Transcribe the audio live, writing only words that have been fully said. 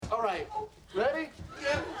All right. Ready?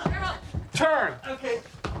 Yeah. Turn. Okay.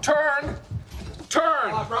 Turn.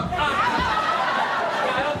 Turn. I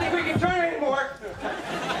don't think we can turn anymore.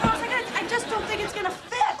 I just don't think it's gonna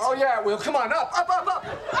fit. Oh, yeah, it will. Come on, up, up, up, up.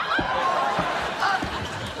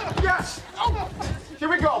 Yes. Here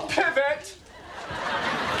we go. Pivot.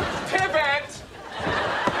 Pivot.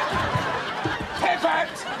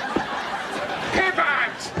 Pivot. Pivot.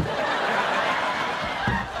 Pivot.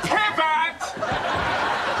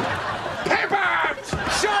 Pivot.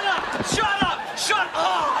 Shut up! Shut up! Shut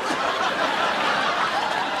up!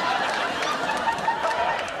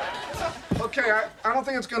 Okay, I don't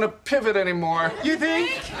think it's gonna pivot anymore. You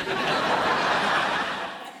think?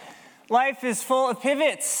 Life is full of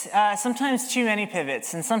pivots, sometimes too many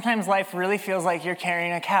pivots, and sometimes life really feels like you're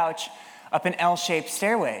carrying a couch up an L-shaped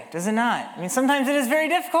stairway, does it not? I mean, sometimes it is very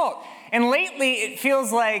difficult, and lately it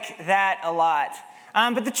feels like that a lot.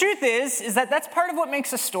 But the truth is that that's part of what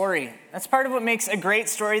makes a story. That's part of what makes a great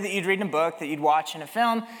story that you'd read in a book, that you'd watch in a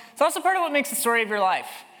film. It's also part of what makes the story of your life.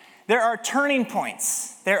 There are turning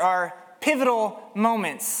points. There are pivotal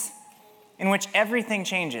moments in which everything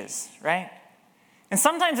changes, right? And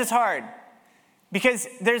sometimes it's hard because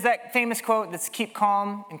there's that famous quote that's keep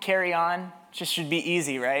calm and carry on. It just should be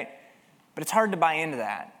easy, right? But it's hard to buy into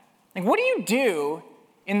that. Like, what do you do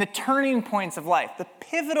in the turning points of life, the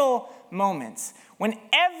pivotal moments when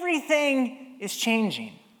everything is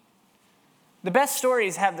changing? The best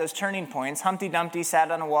stories have those turning points. Humpty Dumpty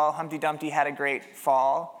sat on a wall. Humpty Dumpty had a great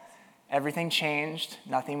fall. Everything changed.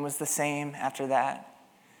 Nothing was the same after that.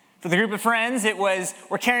 For the group of friends, it was,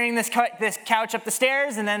 we're carrying this couch up the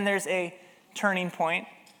stairs, and then there's a turning point.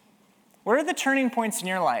 What are the turning points in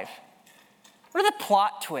your life? What are the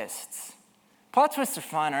plot twists? Plot twists are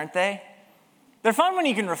fun, aren't they? They're fun when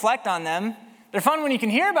you can reflect on them. They're fun when you can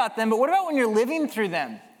hear about them, but what about when you're living through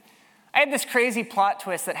them? I had this crazy plot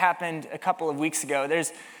twist that happened a couple of weeks ago.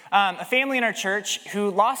 There's a family in our church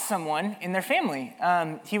who lost someone in their family.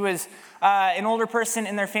 He was an older person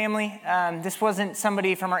in their family. This wasn't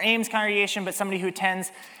somebody from our Ames congregation, but somebody who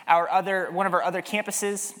attends one of our other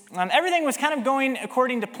campuses. Everything was kind of going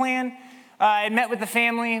according to plan. I had met with the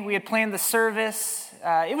family. We had planned the service.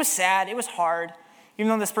 It was sad. It was hard. Even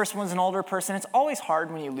though this person was an older person, it's always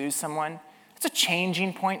hard when you lose someone. It's a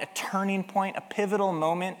changing point, a turning point, a pivotal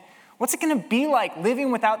moment. What's it going to be like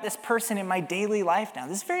living without this person in my daily life now?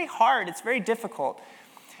 This is very hard. It's very difficult.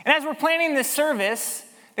 And as we're planning this service,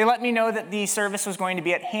 they let me know that the service was going to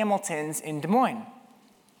be at Hamilton's in Des Moines.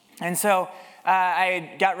 And so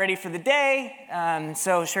I got ready for the day.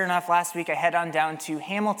 So sure enough, last week I head on down to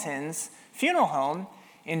Hamilton's funeral home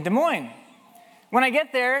in Des Moines. When I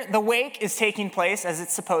get there, the wake is taking place as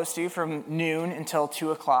it's supposed to from noon until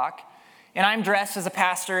 2 o'clock. And I'm dressed as a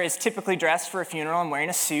pastor is typically dressed for a funeral. I'm wearing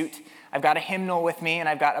a suit. I've got a hymnal with me, and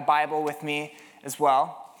I've got a Bible with me as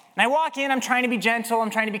well. And I walk in. I'm trying to be gentle. I'm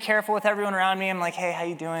trying to be careful with everyone around me. I'm like, hey, how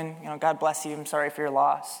you doing? God bless you. I'm sorry for your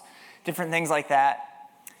loss. Different things like that.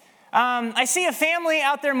 I see a family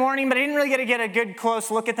out there mourning, but I didn't really get a good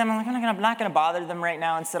close look at them. I'm like, I'm not going to bother them right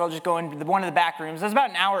now. Instead, I'll just go into one of the back rooms. I was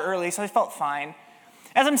about an hour early, so I felt fine.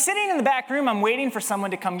 As I'm sitting in the back room, I'm waiting for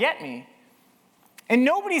someone to come get me. And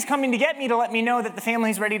nobody's coming to get me to let me know that the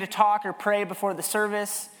family's ready to talk or pray before the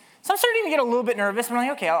service. So I'm starting to get a little bit nervous, but I'm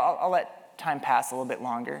like, okay, I'll let time pass a little bit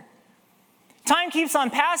longer. Time keeps on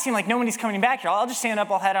passing, like nobody's coming back here. I'll just stand up,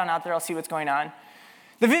 I'll head on out there, I'll see what's going on.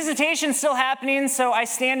 The visitation's still happening, so I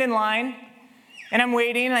stand in line, and I'm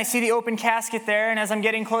waiting, and I see the open casket there, and as I'm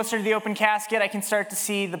getting closer to the open casket, I can start to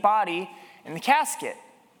see the body in the casket.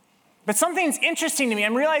 But something's interesting to me.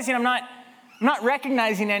 I'm realizing I'm not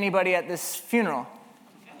recognizing anybody at this funeral.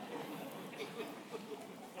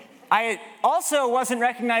 I also wasn't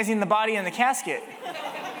recognizing the body in the casket.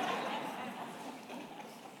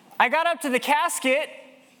 I got up to the casket,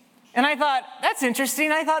 and I thought, that's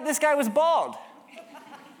interesting. I thought this guy was bald.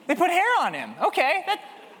 They put hair on him. Okay,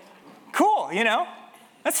 cool,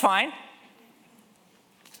 that's fine.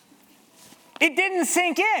 It didn't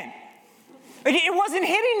sink in. It wasn't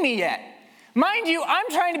hitting me yet. Mind you, I'm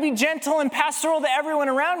trying to be gentle and pastoral to everyone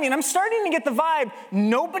around me, and I'm starting to get the vibe,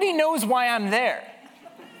 nobody knows why I'm there.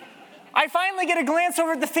 I finally get a glance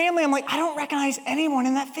over at the family. I'm like, I don't recognize anyone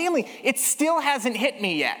in that family. It still hasn't hit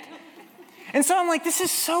me yet. And so I'm like, this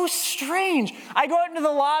is so strange. I go out into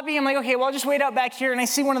the lobby. I'm like, okay, well, I'll just wait out back here. And I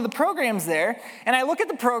see one of the programs there. And I look at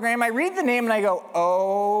the program. I read the name. And I go,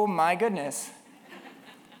 oh, my goodness.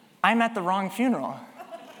 I'm at the wrong funeral.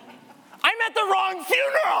 I'm at the wrong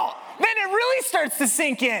funeral. Then it really starts to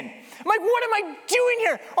sink in. I'm like, what am I doing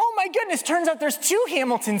here? Oh my goodness, turns out there's 2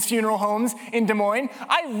 Hamilton's funeral homes in Des Moines.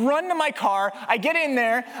 I run to my car, I get in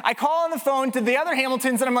there, I call on the phone to the other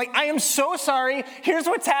Hamiltons, and I'm like, I am so sorry, here's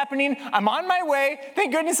what's happening, I'm on my way.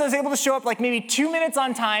 Thank goodness I was able to show up like maybe 2 minutes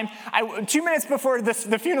on time. 2 minutes before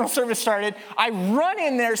the funeral service started, I run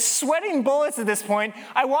in there, sweating bullets at this point.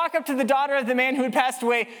 I walk up to the daughter of the man who had passed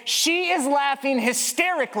away. She is laughing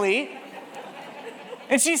hysterically,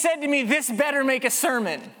 and she said to me, "This better make a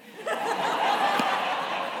sermon."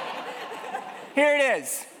 Here it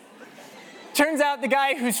is. Turns out the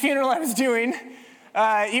guy whose funeral I was doing,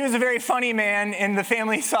 he was a very funny man, and the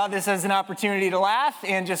family saw this as an opportunity to laugh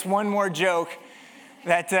and just one more joke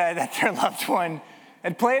that their loved one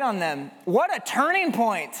had played on them. What a turning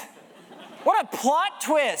point. What a plot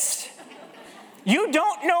twist. You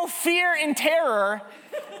don't know fear and terror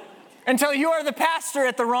until you are the pastor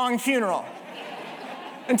at the wrong funeral.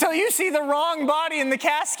 Until you see the wrong body in the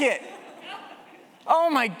casket. Oh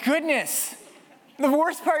my goodness. The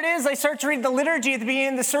worst part is I start to read the liturgy at the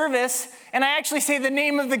beginning of the service, and I actually say the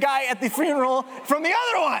name of the guy at the funeral from the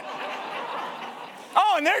other one.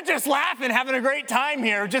 Oh, and they're just laughing, having a great time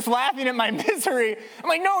here, just laughing at my misery. I'm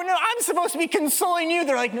like, no, I'm supposed to be consoling you.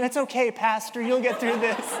 They're like, no, it's okay, Pastor, you'll get through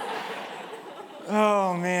this.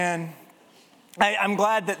 Oh man. I'm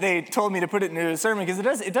glad that they told me to put it into a sermon,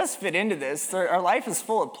 because it does fit into this. Our life is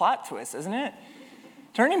full of plot twists, isn't it?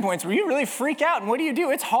 Turning points where you really freak out, and what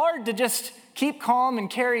do? It's hard to just keep calm and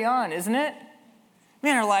carry on, isn't it?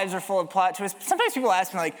 Man, our lives are full of plot twists. Sometimes people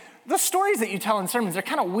ask me, like, the stories that you tell in sermons, they're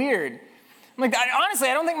kind of weird. I'm like, honestly,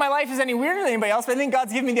 I don't think my life is any weirder than anybody else, but I think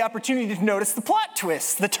God's given me the opportunity to notice the plot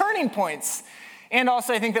twists, the turning points. And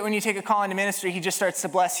also, I think that when you take a call into ministry, he just starts to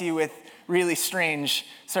bless you with really strange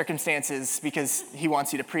circumstances because he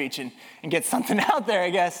wants you to preach and get something out there, I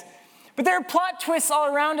guess. But there are plot twists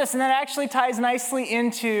all around us, and that actually ties nicely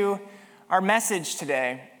into our message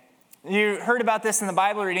today. You heard about this in the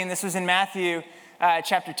Bible reading. This was in Matthew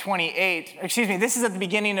chapter 28. Excuse me, this is at the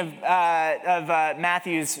beginning of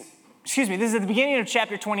this is at the beginning of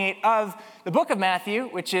chapter 28 of the book of Matthew,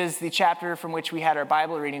 which is the chapter from which we had our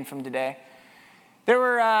Bible reading from today. There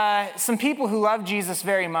were some people who loved Jesus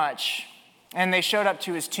very much, and they showed up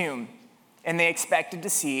to his tomb, and they expected to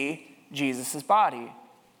see Jesus' body.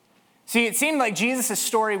 See, it seemed like Jesus'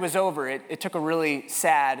 story was over. It took a really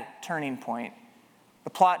sad turning point. The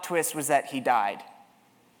plot twist was that he died.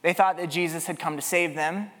 They thought that Jesus had come to save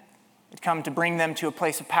them, had come to bring them to a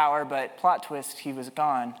place of power, but plot twist, he was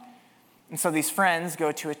gone. And so these friends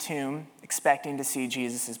go to a tomb expecting to see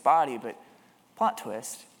Jesus' body, but plot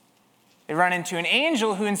twist. They run into an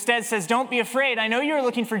angel who instead says, "Don't be afraid. I know you're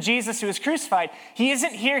looking for Jesus who was crucified. He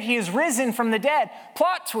isn't here. He is risen from the dead."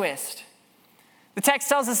 Plot twist. The text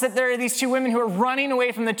tells us that there are these 2 women who are running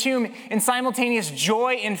away from the tomb in simultaneous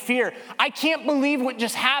joy and fear. I can't believe what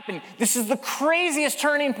just happened. This is the craziest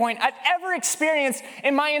turning point I've ever experienced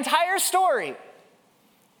in my entire story.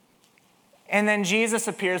 And then Jesus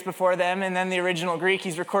appears before them, and then the original Greek,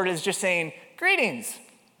 he's recorded as just saying, "Greetings."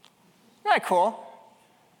 Isn't that cool?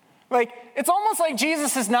 Like, it's almost like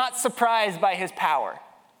Jesus is not surprised by his power,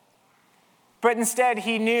 but instead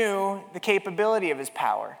he knew the capability of his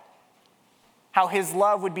power, how his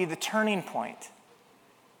love would be the turning point,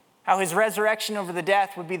 how his resurrection over the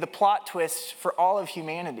death would be the plot twist for all of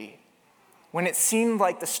humanity. When it seemed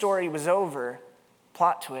like the story was over,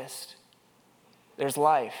 plot twist, there's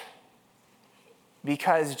life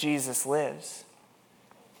because Jesus lives.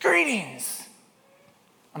 Greetings,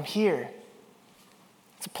 I'm here.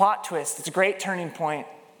 It's a plot twist. It's a great turning point.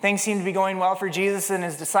 Things seem to be going well for Jesus and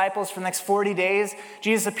his disciples for the next 40 days.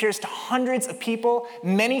 Jesus appears to hundreds of people,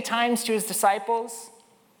 many times to his disciples.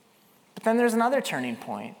 But then there's another turning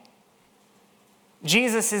point.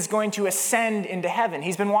 Jesus is going to ascend into heaven.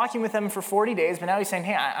 He's been walking with them for 40 days, but now he's saying,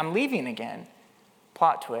 "Hey, I'm leaving again."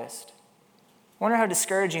 Plot twist. Wonder how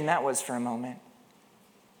discouraging that was for a moment.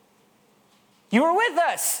 "You were with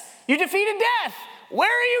us. You defeated death. Where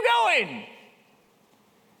are you going?"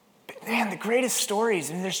 Man, the greatest stories,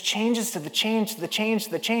 and there's changes to the change, to the change, to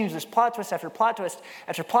the change. There's plot twist after plot twist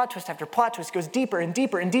after plot twist after plot twist. It goes deeper and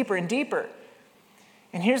deeper and deeper and deeper.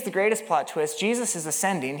 And here's the greatest plot twist. Jesus is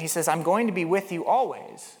ascending. He says, "I'm going to be with you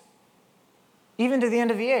always, even to the end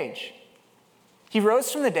of the age." He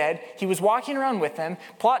rose from the dead. He was walking around with them.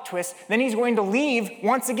 Plot twist. Then he's going to leave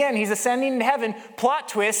once again. He's ascending to heaven. Plot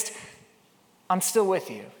twist. I'm still with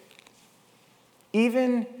you,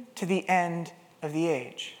 even to the end of the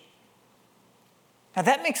age. Now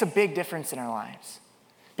that makes a big difference in our lives,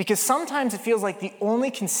 because sometimes it feels like the only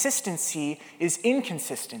consistency is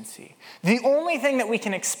inconsistency. The only thing that we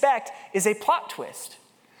can expect is a plot twist.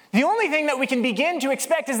 The only thing that we can begin to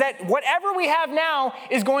expect is that whatever we have now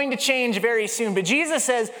is going to change very soon. But Jesus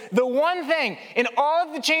says the one thing in all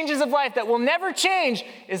of the changes of life that will never change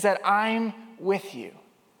is that I'm with you.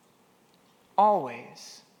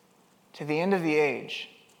 Always. To the end of the age.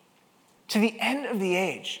 To the end of the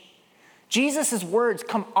age. Jesus' words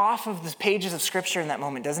come off of the pages of Scripture in that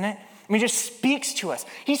moment, doesn't it? I mean, it just speaks to us.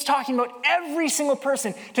 He's talking about every single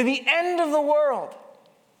person to the end of the world.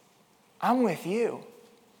 I'm with you.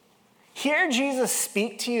 Hear Jesus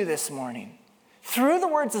speak to you this morning through the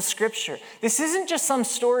words of Scripture. This isn't just some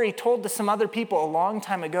story told to some other people a long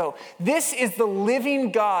time ago. This is the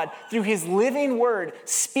living God through his living word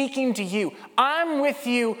speaking to you. I'm with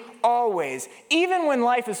you always, even when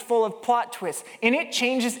life is full of plot twists, and it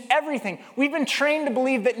changes everything. We've been trained to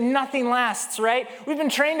believe that nothing lasts, right? We've been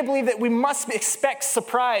trained to believe that we must expect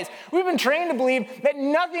surprise. We've been trained to believe that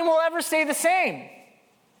nothing will ever stay the same.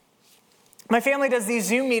 My family does these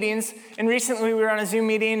Zoom meetings, and recently we were on a Zoom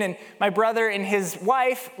meeting, and my brother and his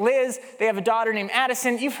wife, Liz, they have a daughter named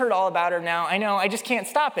Addison. You've heard all about her now. I know, I just can't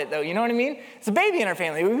stop it, though. You know what I mean? It's a baby in our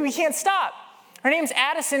family. We can't stop. Her name's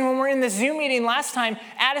Addison. When we're in this Zoom meeting last time,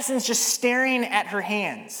 Addison's just staring at her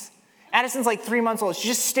hands. Addison's like 3 months old.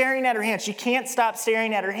 She's just staring at her hands. She can't stop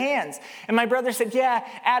staring at her hands. And my brother said, yeah,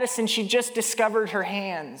 Addison, she just discovered her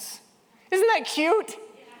hands. Isn't that cute?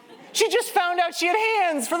 She just found out she had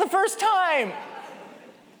hands for the first time.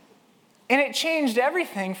 And it changed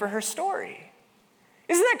everything for her story.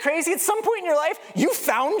 Isn't that crazy? At some point in your life, you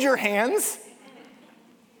found your hands.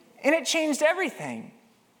 And it changed everything.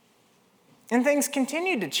 And things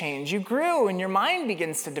continued to change. You grew and your mind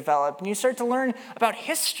begins to develop. And you start to learn about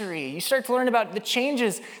history. You start to learn about the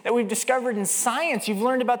changes that we've discovered in science. You've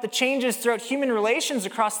learned about the changes throughout human relations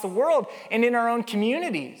across the world and in our own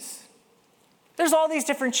communities. There's all these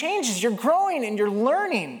different changes. You're growing and you're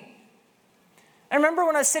learning. I remember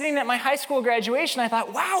when I was sitting at my high school graduation, I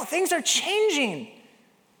thought, wow, things are changing.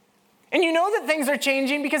 And you know that things are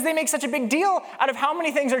changing because they make such a big deal out of how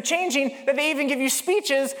many things are changing that they even give you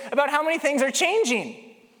speeches about how many things are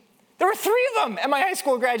changing. There were 3 of them at my high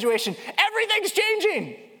school graduation. Everything's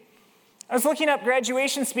changing. I was looking up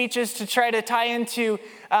graduation speeches to try to tie into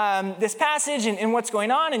this passage and what's going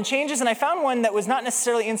on and changes, and I found one that was not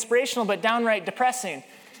necessarily inspirational, but downright depressing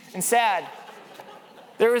and sad.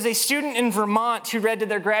 There was a student in Vermont who read to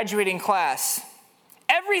their graduating class,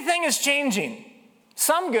 "Everything is changing.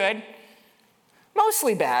 Some good,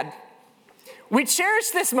 mostly bad. We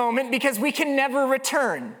cherish this moment because we can never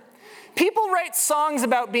return. People write songs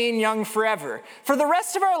about being young forever. For the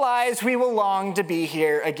rest of our lives, we will long to be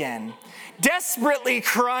here again. Desperately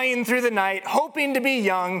crying through the night, hoping to be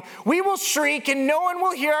young, we will shriek and no one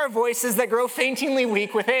will hear our voices that grow faintingly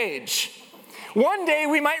weak with age. One day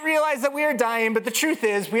we might realize that we are dying, but the truth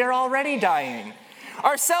is we are already dying.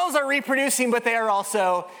 Our cells are reproducing, but they are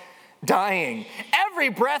also dying. Every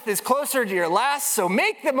breath is closer to your last, so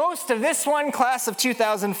make the most of this one, class of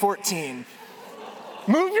 2014.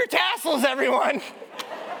 Move your tassels, everyone.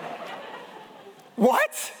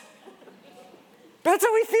 What? But that's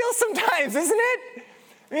how we feel sometimes, isn't it?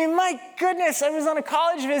 I mean, my goodness, I was on a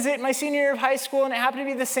college visit my senior year of high school, and it happened to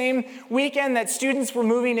be the same weekend that students were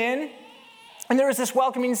moving in. And there was this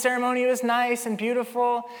welcoming ceremony. It was nice and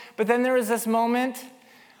beautiful. But then there was this moment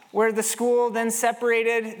where the school then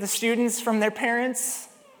separated the students from their parents.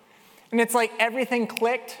 And it's like everything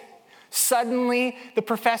clicked. Suddenly, the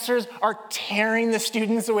professors are tearing the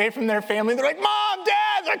students away from their family. They're like, Mom,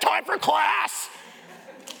 Dad, it's time for class.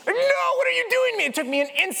 Like, no, what are you doing to me? It took me an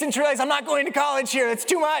instant to realize I'm not going to college here. That's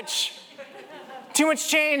too much. Too much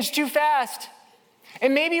change, too fast.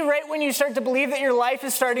 And maybe right when you start to believe that your life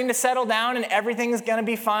is starting to settle down and everything's going to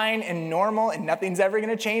be fine and normal and nothing's ever going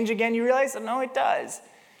to change again, you realize, no, it does.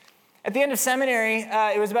 At the end of seminary,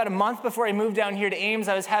 it was about a month before I moved down here to Ames,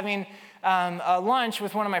 I was having a lunch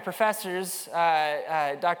with one of my professors,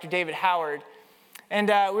 Dr. David Howard, and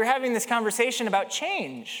we were having this conversation about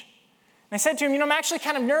change. And I said to him, I'm actually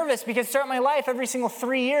kind of nervous because throughout my life, every single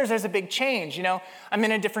 3 years, there's a big change. I'm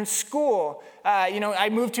in a different school. I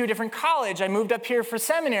moved to a different college. I moved up here for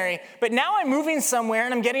seminary. But now I'm moving somewhere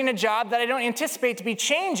and I'm getting a job that I don't anticipate to be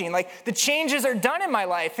changing. Like, the changes are done in my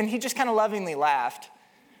life. And he just kind of lovingly laughed.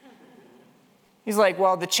 He's like,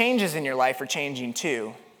 well, the changes in your life are changing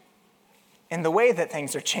too. And the way that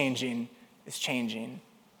things are changing is changing.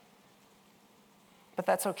 But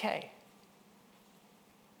that's okay.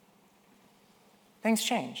 Things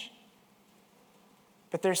change.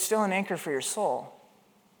 But there's still an anchor for your soul.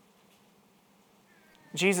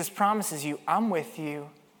 Jesus promises you, I'm with you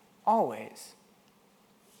always.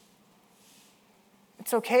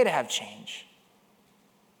 It's okay to have change.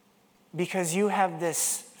 Because you have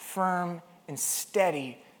this firm and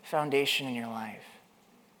steady foundation in your life.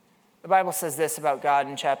 The Bible says this about God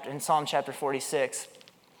in Psalm chapter 46.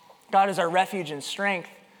 God is our refuge and strength,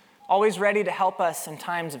 always ready to help us in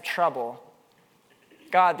times of trouble.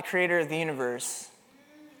 God, the creator of the universe,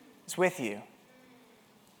 is with you.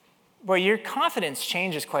 Boy, your confidence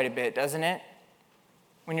changes quite a bit, doesn't it?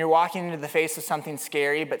 When you're walking into the face of something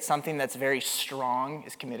scary, but something that's very strong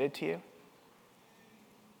is committed to you. It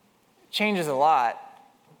changes a lot.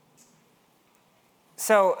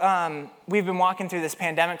 So we've been walking through this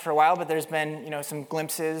pandemic for a while, but there's been, some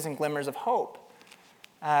glimpses and glimmers of hope.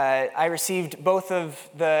 I received both doses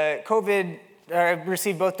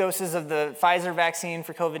of the Pfizer vaccine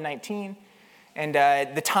for COVID-19. And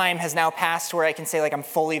the time has now passed where I can say I'm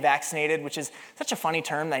fully vaccinated, which is such a funny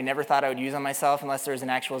term that I never thought I would use on myself unless there was an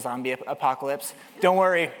actual zombie apocalypse. Don't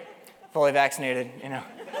worry, fully vaccinated,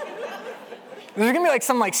 There's gonna be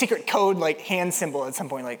some secret code hand symbol at some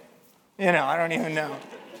point, I don't even know.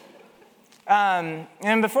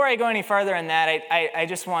 And before I go any farther on that, I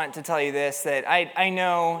just want to tell you this, that I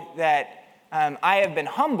know that I have been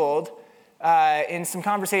humbled in some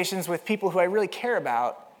conversations with people who I really care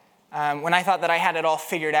about when I thought that I had it all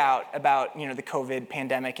figured out about, the COVID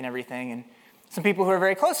pandemic and everything. And some people who are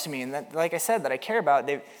very close to me and that, like I said, that I care about,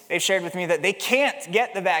 they've shared with me that they can't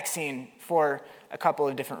get the vaccine for a couple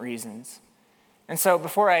of different reasons. And so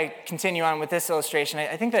before I continue on with this illustration,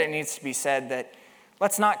 I think that it needs to be said that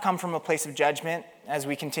let's not come from a place of judgment as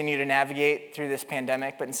we continue to navigate through this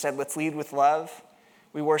pandemic, but instead let's lead with love.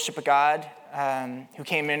 We worship a God who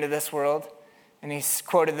came into this world, and he's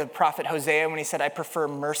quoted the prophet Hosea when he said, "I prefer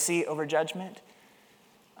mercy over judgment."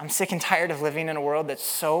 I'm sick and tired of living in a world that's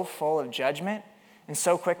so full of judgment and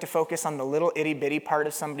so quick to focus on the little itty-bitty part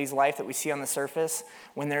of somebody's life that we see on the surface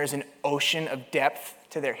when there is an ocean of depth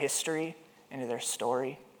to their history and to their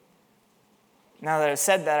story. Now that I've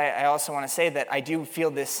said that, I also want to say that I do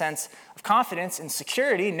feel this sense of confidence and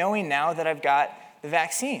security knowing now that I've got the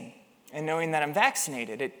vaccine and knowing that I'm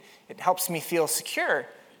vaccinated. It helps me feel secure,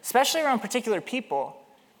 especially around particular people.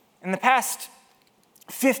 In the past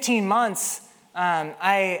 15 months,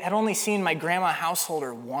 I had only seen my grandma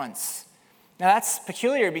householder once. Now that's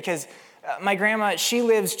peculiar because my grandma, she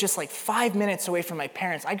lives just 5 minutes away from my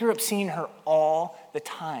parents. I grew up seeing her all the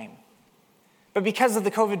time. But because of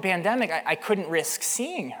the COVID pandemic, I couldn't risk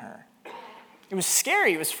seeing her. It was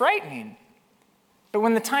scary, it was frightening. But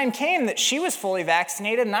when the time came that she was fully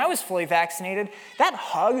vaccinated and I was fully vaccinated, that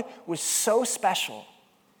hug was so special.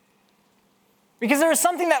 Because there was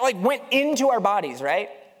something that went into our bodies, right?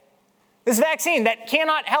 This vaccine that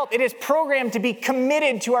cannot help, it is programmed to be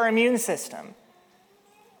committed to our immune system.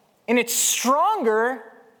 And it's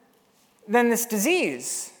stronger than this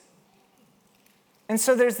disease. And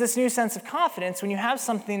so there's this new sense of confidence when you have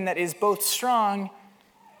something that is both strong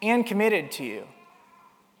and committed to you.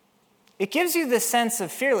 It gives you this sense of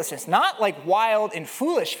fearlessness, not wild and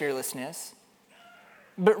foolish fearlessness,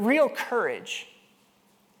 but real courage,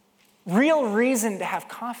 real reason to have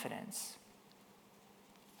confidence.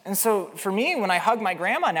 And so for me, when I hug my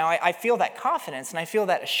grandma now, I feel that confidence and I feel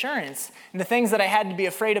that assurance. And the things that I had to be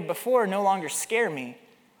afraid of before no longer scare me.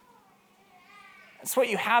 That's what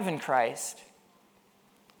you have in Christ.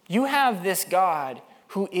 You have this God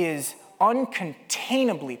who is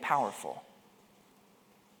uncontainably powerful,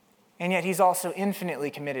 and yet he's also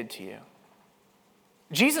infinitely committed to you.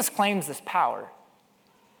 Jesus claims this power.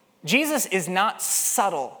 Jesus is not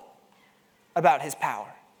subtle about his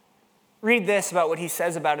power. Read this about what he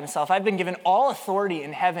says about himself. "I've been given all authority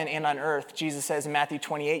in heaven and on earth," Jesus says in Matthew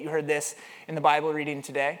 28. You heard this in the Bible reading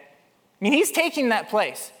today. He's taking that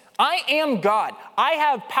place. I am God. I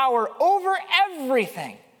have power over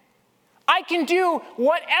everything. I can do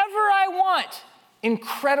whatever I want.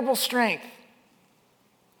 Incredible strength.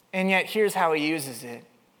 And yet, here's how he uses it.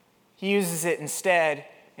 He uses it instead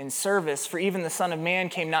in service. For even the Son of Man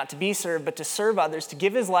came not to be served, but to serve others, to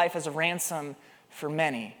give his life as a ransom for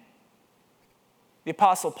many. The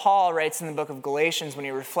Apostle Paul writes in the book of Galatians when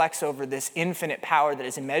he reflects over this infinite power that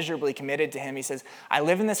is immeasurably committed to him. He says, "I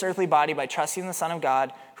live in this earthly body by trusting in the Son of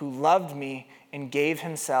God who loved me and gave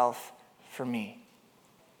himself for me."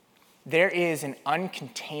 There is an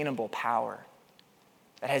uncontainable power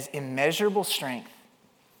that has immeasurable strength,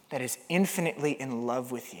 that is infinitely in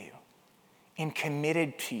love with you and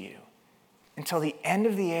committed to you until the end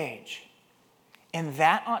of the age. And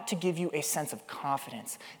that ought to give you a sense of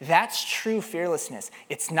confidence. That's true fearlessness.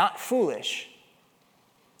 It's not foolish.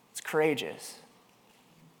 It's courageous.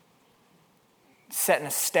 It's set in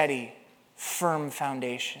a steady, firm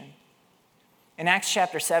foundation. In Acts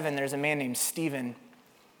chapter 7, there's a man named Stephen.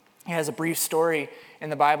 He has a brief story in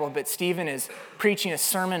the Bible, but Stephen is preaching a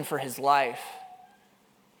sermon for his life.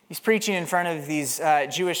 He's preaching in front of these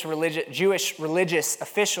Jewish religious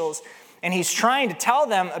officials, and he's trying to tell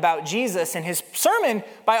them about Jesus. And his sermon,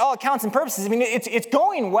 by all accounts and purposes, I mean, it's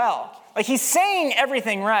going well. Like, he's saying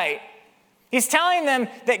everything right. He's telling them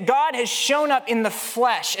that God has shown up in the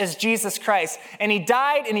flesh as Jesus Christ, and he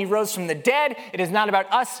died and he rose from the dead. It is not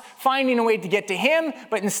about us finding a way to get to him,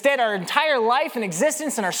 but instead our entire life and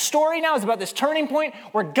existence and our story now is about this turning point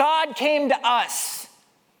where God came to us.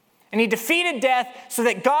 And he defeated death so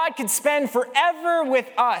that God could spend forever with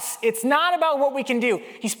us. It's not about what we can do.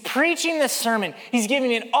 He's preaching this sermon. He's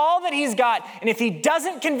giving it all that he's got. And if he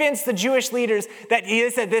doesn't convince the Jewish leaders that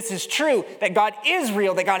this is true, that God is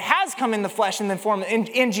real, that God has come in the flesh and the form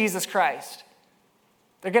in Jesus Christ,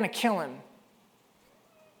 they're going to kill him.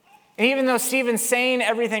 And even though Stephen's saying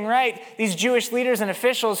everything right, these Jewish leaders and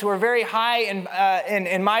officials who are very high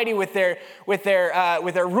and mighty with their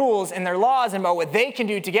rules and their laws and about what they can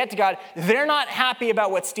do to get to God, they're not happy about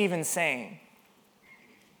what Stephen's saying.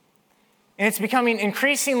 And it's becoming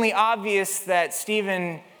increasingly obvious that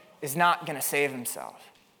Stephen is not going to save himself,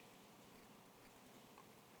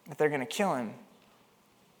 that they're going to kill him.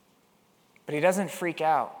 But he doesn't freak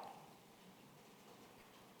out.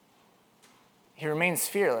 He remains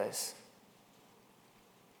fearless.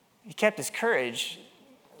 He kept his courage.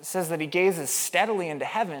 It says that he gazes steadily into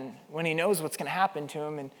heaven when he knows what's going to happen to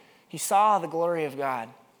him, and he saw the glory of God.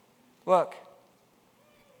 Look,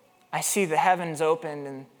 I see the heavens opened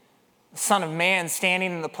and the Son of Man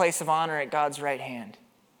standing in the place of honor at God's right hand.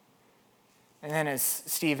 And then as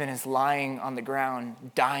Stephen is lying on the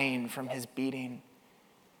ground, dying from his beating,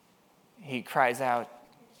 he cries out,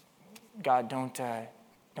 God, don't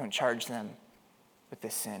charge them with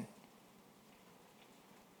this sin.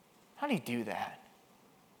 How did he do that?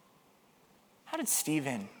 How did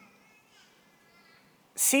Stephen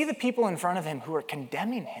see the people in front of him who are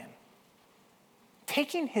condemning him,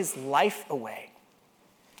 taking his life away?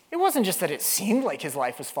 It wasn't just that it seemed like his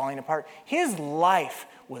life was falling apart. His life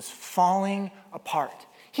was falling apart.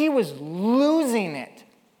 He was losing it.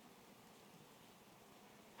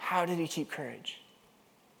 How did he keep courage?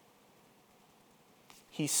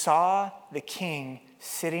 He saw the king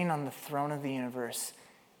sitting on the throne of the universe,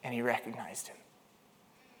 and he recognized him.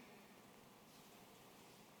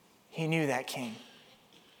 He knew that king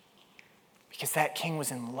because that king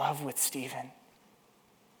was in love with Stephen.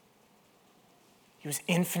 He was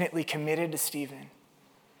infinitely committed to Stephen.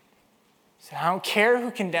 He said, I don't care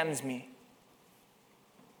who condemns me.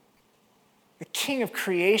 The King of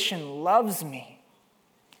creation loves me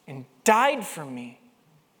and died for me.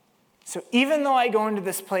 So even though I go into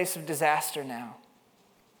this place of disaster now,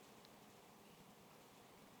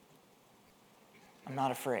 I'm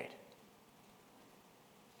not afraid.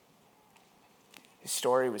 His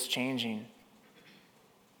story was changing,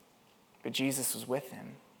 but Jesus was with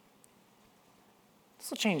him. This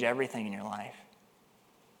will change everything in your life.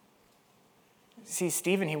 See,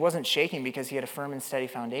 Stephen, he wasn't shaking because he had a firm and steady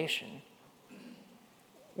foundation.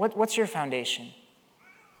 What's your foundation?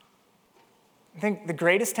 I think the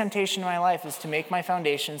greatest temptation in my life is to make my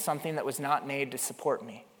foundation something that was not made to support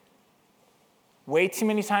me. Way too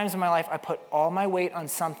many times in my life, I put all my weight on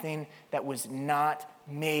something that was not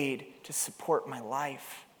made to support my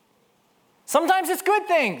life. Sometimes it's good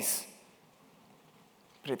things,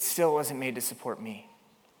 but it still wasn't made to support me,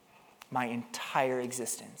 my entire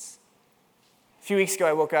existence. A few weeks ago,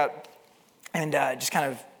 I woke up and just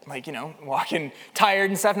kind of walking tired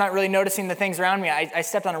and stuff, not really noticing the things around me. I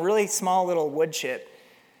stepped on a really small little wood chip.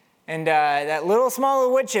 And that little small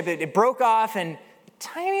little wood chip, it broke off, and the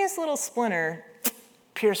tiniest little splinter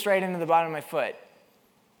pierced right into the bottom of my foot.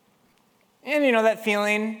 And that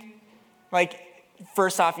feeling,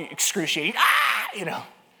 first off, excruciating, you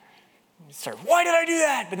start, why did I do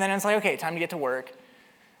that? But then it's like, okay, time to get to work.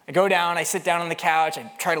 I go down, I sit down on the couch,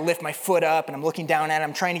 I try to lift my foot up, and I'm looking down at it,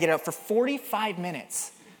 I'm trying to get it out for 45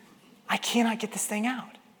 minutes. I cannot get this thing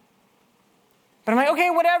out. But I'm like, okay,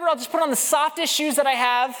 whatever, I'll just put on the softest shoes that I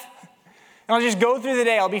have, and I'll just go through the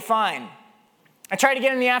day, I'll be fine. I tried to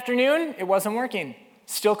get in the afternoon, it wasn't working.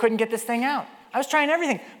 Still couldn't get this thing out. I was trying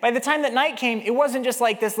everything. By the time that night came, it wasn't just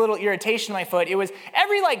like this little irritation in my foot, it was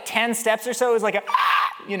every 10 steps or so, it was like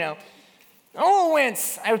Oh,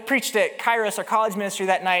 wince. I preached at Kairos, our college ministry,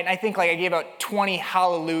 that night, and I think I gave out 20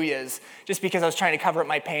 hallelujahs just because I was trying to cover up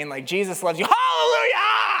my pain. Jesus loves you. Hallelujah!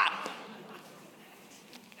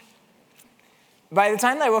 By the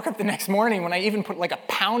time that I woke up the next morning, when I even put a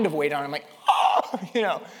pound of weight on, I'm like,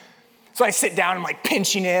 oh, So I sit down, I'm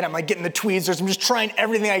pinching it, I'm getting the tweezers, I'm just trying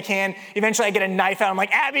everything I can. Eventually I get a knife out, I'm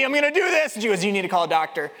like, Abby, I'm gonna do this. And she goes, you need to call a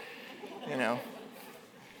doctor. you know.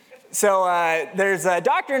 So there's a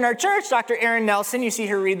doctor in our church, Dr. Erin Nelson. You see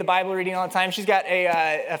her read the Bible reading all the time. She's got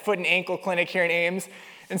a foot and ankle clinic here in Ames.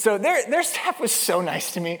 And so their staff was so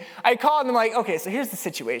nice to me. I called and I'm like, okay, so here's the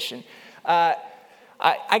situation.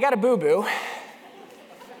 I got a boo-boo.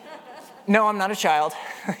 No, I'm not a child,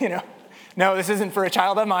 you know. No, this isn't for a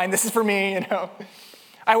child of mine. This is for me, you know.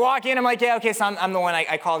 I walk in, I'm like, yeah, okay, so I'm the one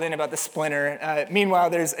I called in about the splinter.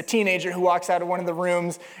 Meanwhile, there's a teenager who walks out of one of the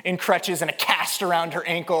rooms in crutches and a cast around her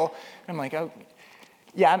ankle. I'm like, oh,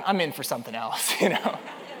 yeah, I'm in for something else, you know.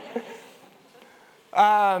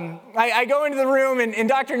 I go into the room and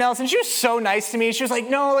Dr. Nelson, she was so nice to me. She was like,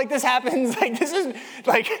 no, like this happens, like this is,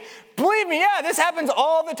 like, believe me, yeah, this happens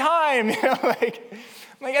all the time. You know, like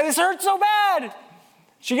this hurts so bad.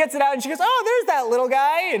 She gets it out and she goes, oh, there's that little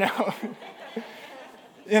guy, you know.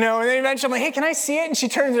 You know, and then eventually I'm like, hey, can I see it? And she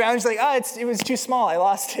turns around and she's like, oh, it was too small, I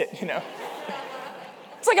lost it, you know.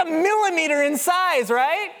 It's like a millimeter in size,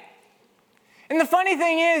 right? And the funny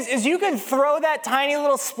thing is you could throw that tiny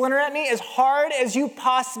little splinter at me as hard as you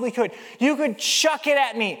possibly could. You could chuck it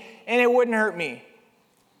at me and it wouldn't hurt me.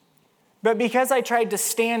 But because I tried to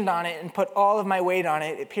stand on it and put all of my weight on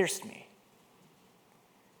it, it pierced me.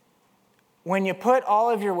 When you put all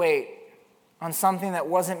of your weight on something that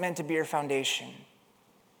wasn't meant to be your foundation,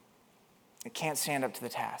 it can't stand up to the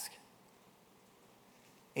task.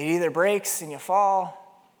 It either breaks and you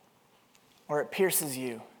fall, or it pierces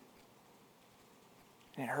you.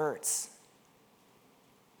 And it hurts.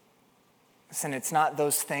 Listen, it's not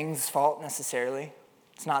those things' fault necessarily.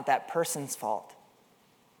 It's not that person's fault.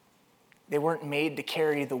 They weren't made to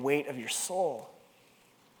carry the weight of your soul,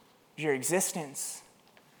 your existence.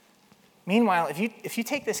 Meanwhile, if you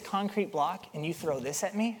take this concrete block and you throw this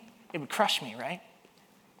at me, it would crush me, right?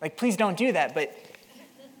 Like, please don't do that, but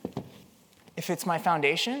if it's my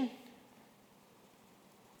foundation,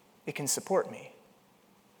 it can support me.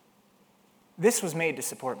 This was made to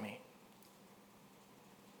support me.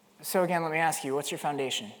 So again, let me ask you, what's your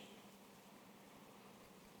foundation?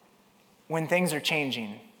 When things are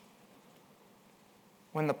changing,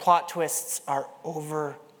 when the plot twists are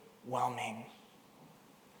overwhelming,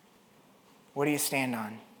 what do you stand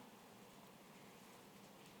on?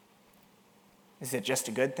 Is it just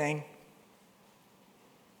a good thing?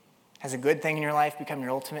 Has a good thing in your life become your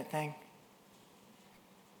ultimate thing?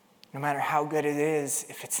 No matter how good it is,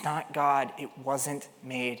 if it's not God, it wasn't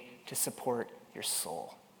made to support your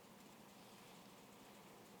soul.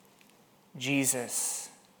 Jesus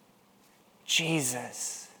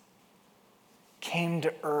came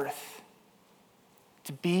to earth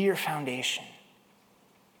to be your foundation.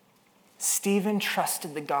 Stephen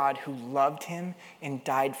trusted the God who loved him and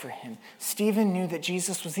died for him. Stephen knew that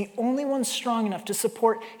Jesus was the only one strong enough to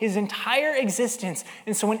support his entire existence.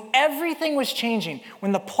 And so when everything was changing,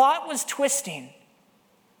 when the plot was twisting,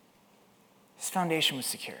 his foundation was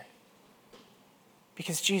secure.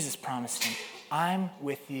 Because Jesus promised him, I'm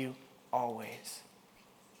with you always.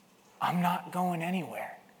 I'm not going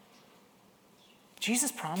anywhere.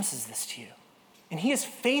 Jesus promises this to you. And he is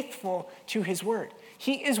faithful to his word.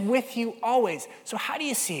 He is with you always. So how do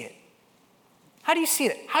you see it? How do you see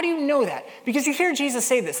it? How do you know that? Because you hear Jesus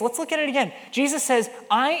say this. Let's look at it again. Jesus says,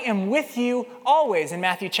 I am with you always. In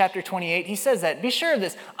Matthew chapter 28, he says that. Be sure of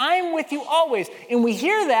this. I am with you always. And we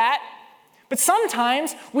hear that, but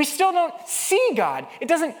sometimes we still don't see God. It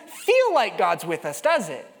doesn't feel like God's with us, does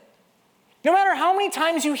it? No matter how many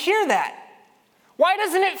times you hear that. Why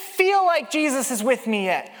doesn't it feel like Jesus is with me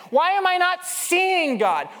yet? Why am I not seeing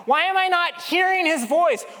God? Why am I not hearing his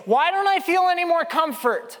voice? Why don't I feel any more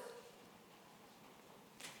comfort?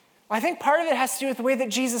 Well, I think part of it has to do with the way that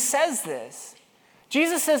Jesus says this.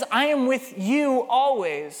 Jesus says, I am with you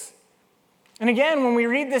always. And again, when we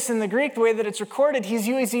read this in the Greek, the way that it's recorded, he's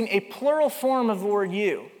using a plural form of the word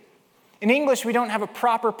you. In English, we don't have a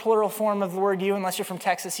proper plural form of the word you. Unless you're from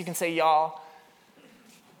Texas, you can say y'all.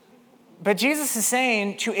 But Jesus is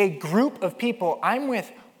saying to a group of people, I'm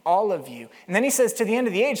with all of you. And then he says to the end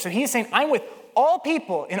of the age, so he's saying, I'm with all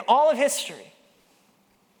people in all of history.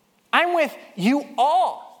 I'm with you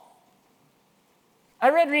all.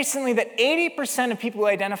 I read recently that 80% of people who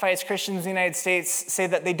identify as Christians in the United States say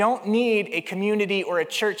that they don't need a community or a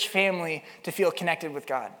church family to feel connected with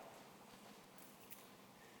God.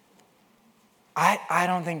 I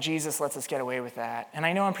don't think Jesus lets us get away with that. And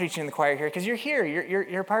I know I'm preaching in the choir here because you're here.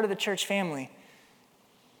 You're part of the church family.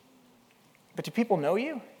 But do people know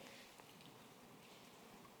you?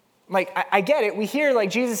 Like, I get it. We hear like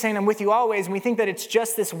Jesus saying, I'm with you always, and we think that it's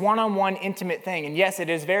just this one-on-one intimate thing. And yes, it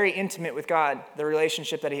is very intimate with God, the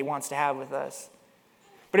relationship that he wants to have with us.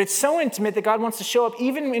 But it's so intimate that God wants to show up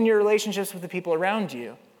even in your relationships with the people around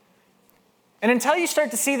you. And until you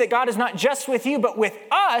start to see that God is not just with you, but with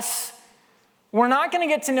us, we're not going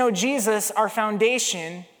to get to know Jesus, our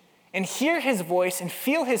foundation, and hear his voice and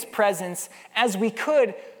feel his presence as we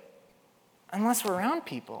could unless we're around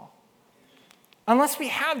people. Unless we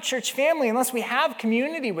have church family, unless we have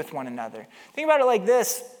community with one another. Think about it like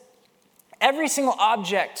this. Every single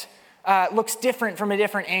object looks different from a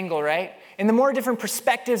different angle, right? And the more different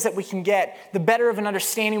perspectives that we can get, the better of an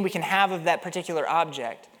understanding we can have of that particular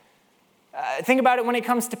object. Think about it when it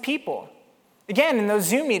comes to people. Again, in those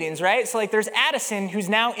Zoom meetings, right? So like there's Addison who's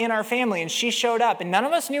now in our family, and she showed up, and none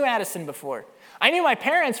of us knew Addison before. I knew my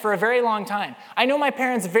parents for a very long time. I know my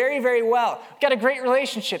parents very, very well. We've got a great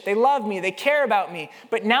relationship. They love me. They care about me.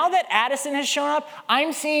 But now that Addison has shown up,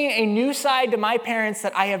 I'm seeing a new side to my parents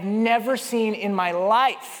that I have never seen in my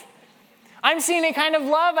life. I'm seeing a kind of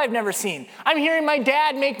love I've never seen. I'm hearing my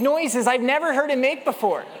dad make noises I've never heard him make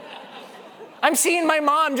before. I'm seeing my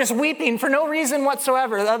mom just weeping for no reason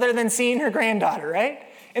whatsoever other than seeing her granddaughter, right?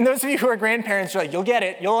 And those of you who are grandparents are like, you'll get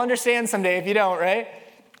it. You'll understand someday if you don't, right?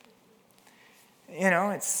 You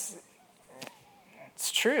know, it's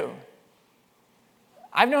true.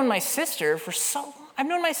 I've known my sister for so long. I've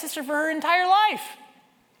known my sister for her entire life.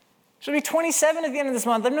 She'll be 27 at the end of this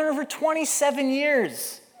month. I've known her for 27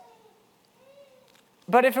 years.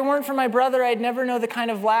 But if it weren't for my brother, I'd never know the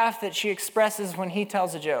kind of laugh that she expresses when he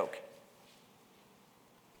tells a joke.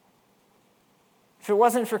 If it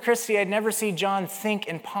wasn't for Christy, I'd never see John think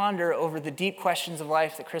and ponder over the deep questions of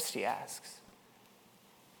life that Christy asks.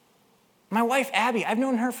 My wife, Abby, I've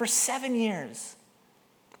known her for 7 years.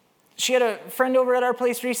 She had a friend over at our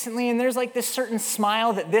place recently, and there's like this certain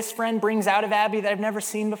smile that this friend brings out of Abby that I've never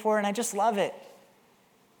seen before, and I just love it.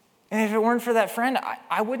 And if it weren't for that friend,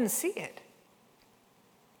 I wouldn't see it.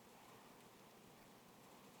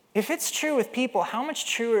 If it's true with people, how much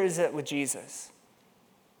truer is it with Jesus?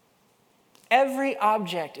 Every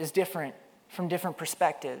object is different from different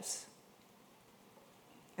perspectives.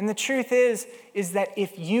 And the truth is that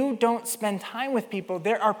if you don't spend time with people,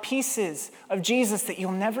 there are pieces of Jesus that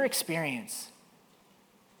you'll never experience.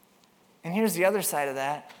 And here's the other side of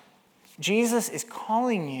that. Jesus is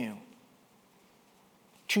calling you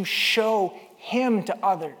to show him to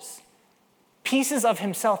others, pieces of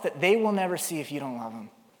himself that they will never see if you don't love him.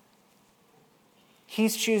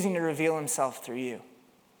 He's choosing to reveal himself through you.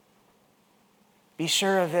 Be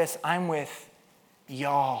sure of this, I'm with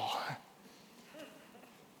y'all.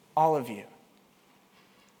 All of you.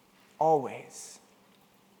 Always.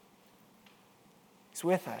 He's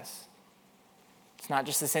with us. It's not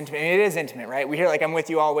just this intimate. I mean, it is intimate, right? We hear like, I'm with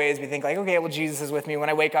you always. We think like, okay, well, Jesus is with me when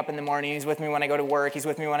I wake up in the morning. He's with me when I go to work. He's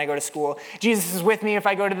with me when I go to school. Jesus is with me if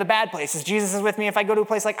I go to the bad places. Jesus is with me if I go to a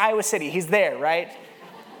place like Iowa City. He's there, right?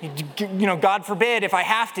 You know, God forbid if I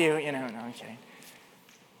have to. No, I'm kidding.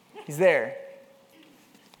 He's there.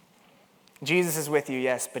 Jesus is with you,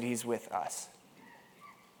 yes, but he's with us.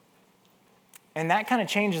 And that kind of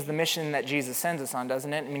changes the mission that Jesus sends us on,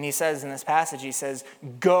 doesn't it? I mean, he says in this passage, he says,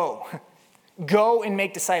 go. Go and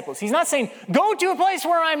make disciples. He's not saying, go to a place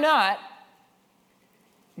where I'm not.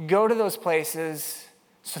 Go to those places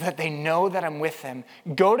so that they know that I'm with them.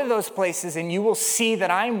 Go to those places and you will see that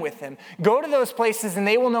I'm with them. Go to those places and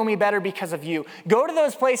they will know me better because of you. Go to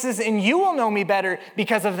those places and you will know me better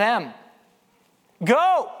because of them.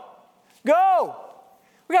 Go. Go.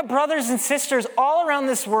 We got brothers and sisters all around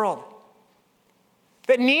this world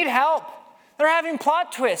that need help. They're having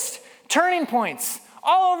plot twists, turning points,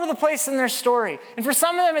 all over the place in their story. And for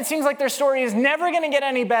some of them, it seems like their story is never going to get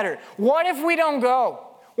any better. What if we don't go?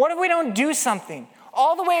 What if we don't do something?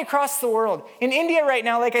 All the way across the world. In India right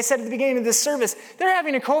now, like I said at the beginning of this service, they're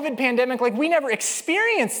having a COVID pandemic like we never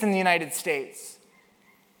experienced in the United States.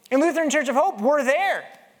 In Lutheran Church of Hope, we're there.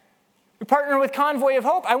 We partner with Convoy of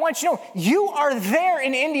Hope. I want you to know, you are there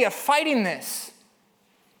in India fighting this.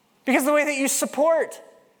 Because of the way that you support,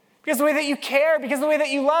 because of the way that you care, because of the way that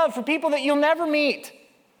you love for people that you'll never meet.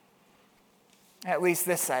 At least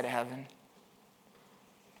this side of heaven.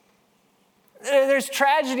 There's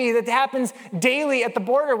tragedy that happens daily at the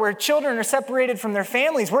border where children are separated from their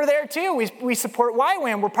families. We're there too. We support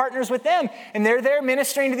YWAM. We're partners with them. And they're there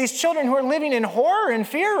ministering to these children who are living in horror and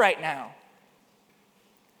fear right now.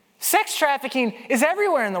 Sex trafficking is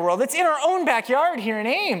everywhere in the world. It's in our own backyard here in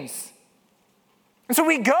Ames. And so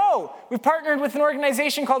we go. We've partnered with an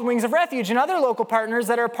organization called Wings of Refuge and other local partners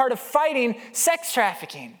that are a part of fighting sex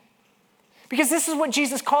trafficking. Because this is what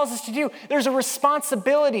Jesus calls us to do. There's a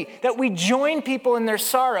responsibility that we join people in their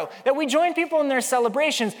sorrow, that we join people in their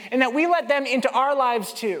celebrations, and that we let them into our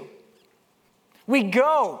lives too. We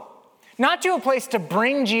go, not to a place to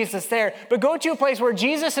bring Jesus there, but go to a place where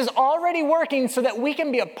Jesus is already working so that we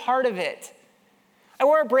can be a part of it. I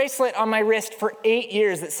wore a bracelet on my wrist for 8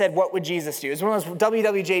 years that said, "What would Jesus do?" It was one of those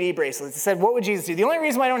WWJD bracelets that said, "What would Jesus do?" The only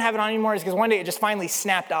reason why I don't have it on anymore is because one day it just finally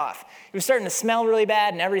snapped off. It was starting to smell really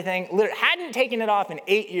bad and everything. Literally hadn't taken it off in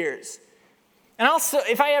 8 years. And also,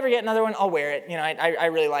 if I ever get another one, I'll wear it. I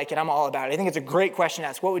really like it. I'm all about it. I think it's a great question to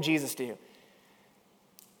ask. What would Jesus do?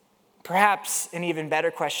 Perhaps an even better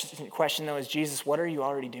question though is, Jesus, what are you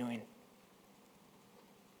already doing?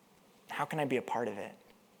 How can I be a part of it?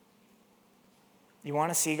 You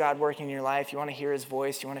want to see God working in your life? You want to hear his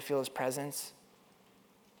voice? You want to feel his presence?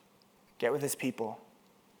 Get with his people.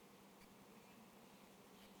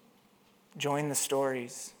 Join the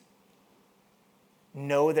stories.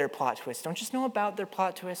 Know their plot twists. Don't just know about their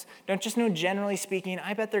plot twists. Don't just know generally speaking.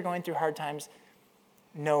 I bet they're going through hard times.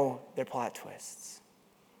 Know their plot twists.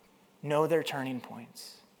 Know their turning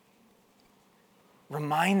points.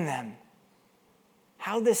 Remind them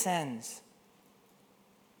how this ends.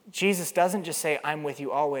 Jesus doesn't just say, "I'm with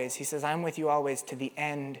you always." He says, "I'm with you always to the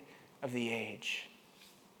end of the age."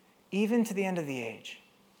 Even to the end of the age.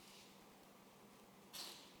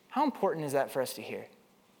 How important is that for us to hear?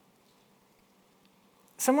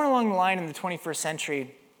 Somewhere along the line in the 21st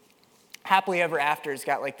century, happily ever afters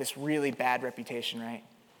got like this really bad reputation, right?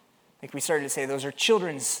 Like we started to say those are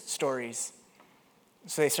children's stories.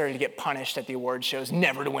 So they started to get punished at the award shows,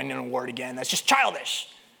 never to win an award again. That's just childish.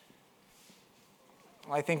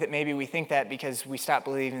 Well, I think that maybe we think that because we stopped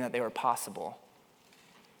believing that they were possible.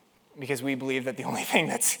 Because we believe that the only thing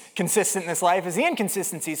that's consistent in this life is the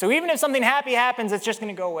inconsistency. So even if something happy happens, it's just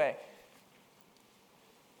going to go away.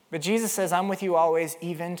 But Jesus says, "I'm with you always,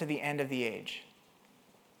 even to the end of the age."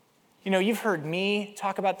 You know, you've heard me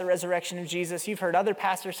talk about the resurrection of Jesus. You've heard other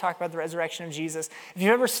pastors talk about the resurrection of Jesus. If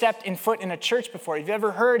you've ever stepped in foot in a church before, if you've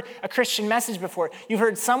ever heard a Christian message before, you've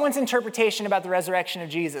heard someone's interpretation about the resurrection of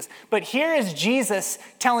Jesus. But here is Jesus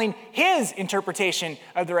telling his interpretation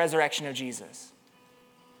of the resurrection of Jesus.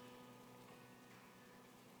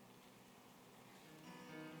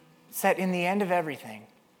 It's that in the end of everything,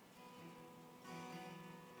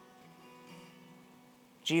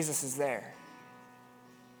 Jesus is there.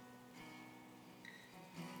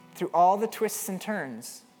 Through all the twists and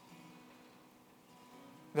turns,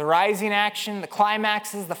 the rising action, the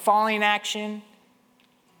climaxes, the falling action,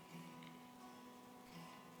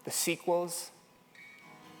 the sequels,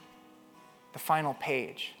 the final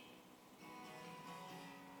page.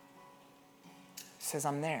 He says,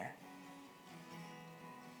 "I'm there."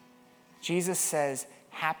 Jesus says,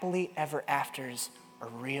 happily ever afters are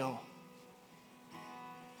real.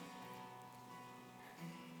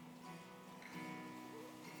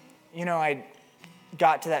 You know, I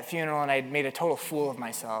got to that funeral and I'd made a total fool of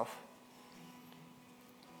myself.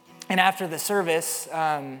 And after the service,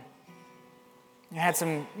 I had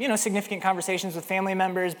some, significant conversations with family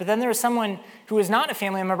members, but then there was someone who was not a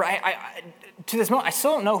family member. To this moment, I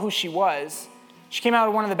still don't know who she was. She came out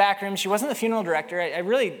of one of the back rooms. She wasn't the funeral director.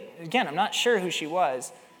 I'm not sure who she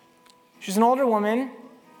was. She was an older woman.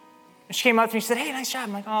 And she came up to me and she said, "Hey, nice job."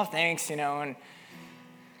 I'm like, "Oh, thanks, and I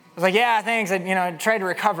was like, "Yeah, thanks." I tried to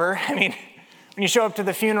recover. I mean, when you show up to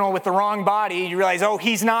the funeral with the wrong body, you realize, oh,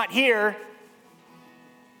 he's not here.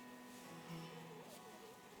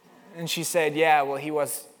 And she said, "Yeah, well, he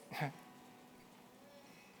was."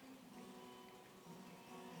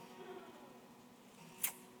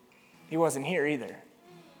 He wasn't here either.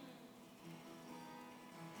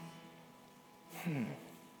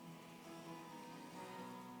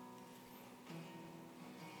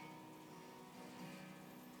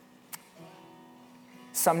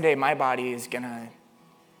 Someday my body is going to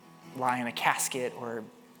lie in a casket, or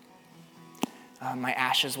my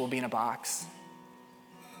ashes will be in a box.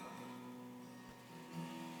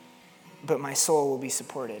 But my soul will be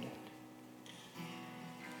supported.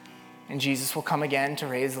 And Jesus will come again to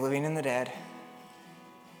raise the living and the dead.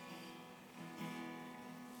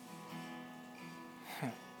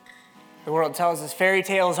 The world tells us fairy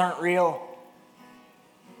tales aren't real.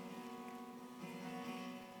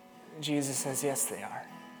 Jesus says, yes, they are.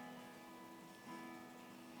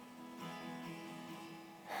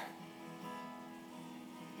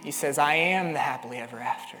 He says, "I am the happily ever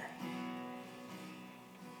after.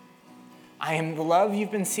 I am the love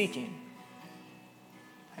you've been seeking.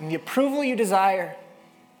 I'm the approval you desire.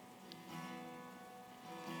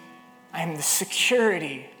 I am the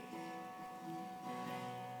security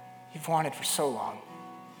you've wanted for so long."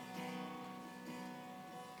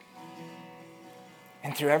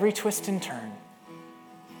 And through every twist and turn,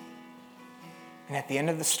 and at the end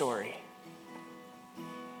of the story,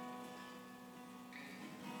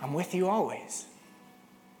 I'm with you always.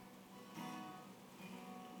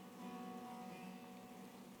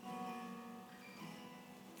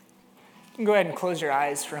 Go ahead and close your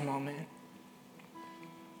eyes for a moment.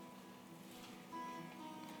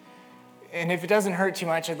 And if it doesn't hurt too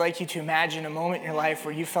much, I'd like you to imagine a moment in your life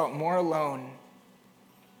where you felt more alone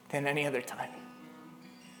than any other time.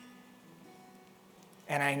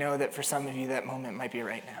 And I know that for some of you, that moment might be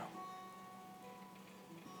right now.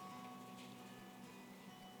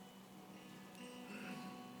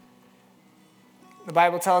 The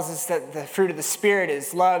Bible tells us that the fruit of the Spirit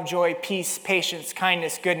is love, joy, peace, patience,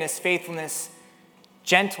 kindness, goodness, faithfulness,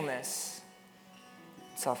 gentleness,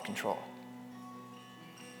 self-control.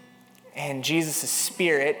 And Jesus'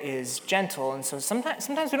 Spirit is gentle, and so sometimes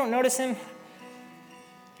we don't notice him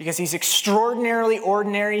because he's extraordinarily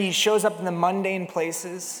ordinary. He shows up in the mundane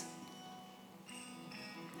places.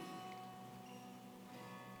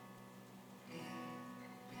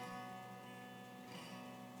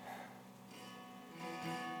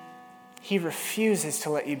 He refuses to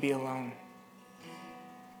let you be alone.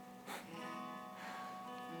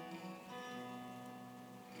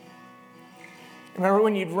 Remember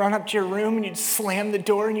when you'd run up to your room and you'd slam the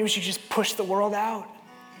door and you wish you just push the world out?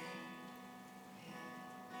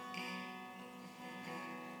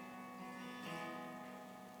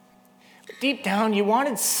 But deep down, you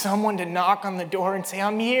wanted someone to knock on the door and say,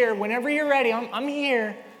 I'm here. Whenever you're ready, I'm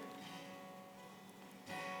here.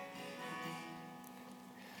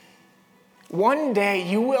 One day,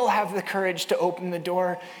 you will have the courage to open the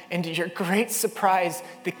door, and to your great surprise,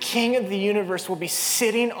 the King of the universe will be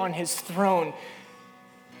sitting on his throne,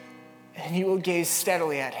 and you will gaze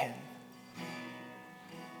steadily at him.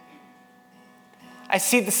 I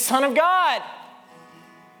see the Son of God,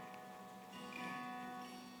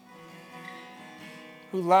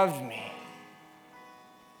 who loved me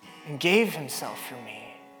and gave himself for me.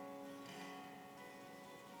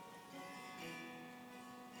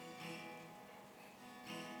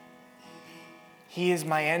 He is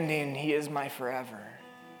my ending. He is my forever.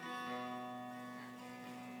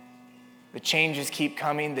 The changes keep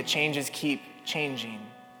coming. The changes keep changing.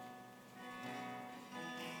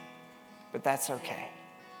 But that's okay.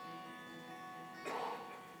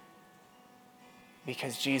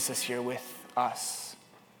 Because Jesus, you're with us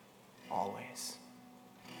always.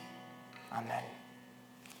 Amen.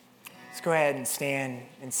 Let's go ahead and stand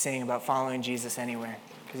and sing about following Jesus anywhere,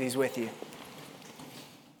 because he's with you.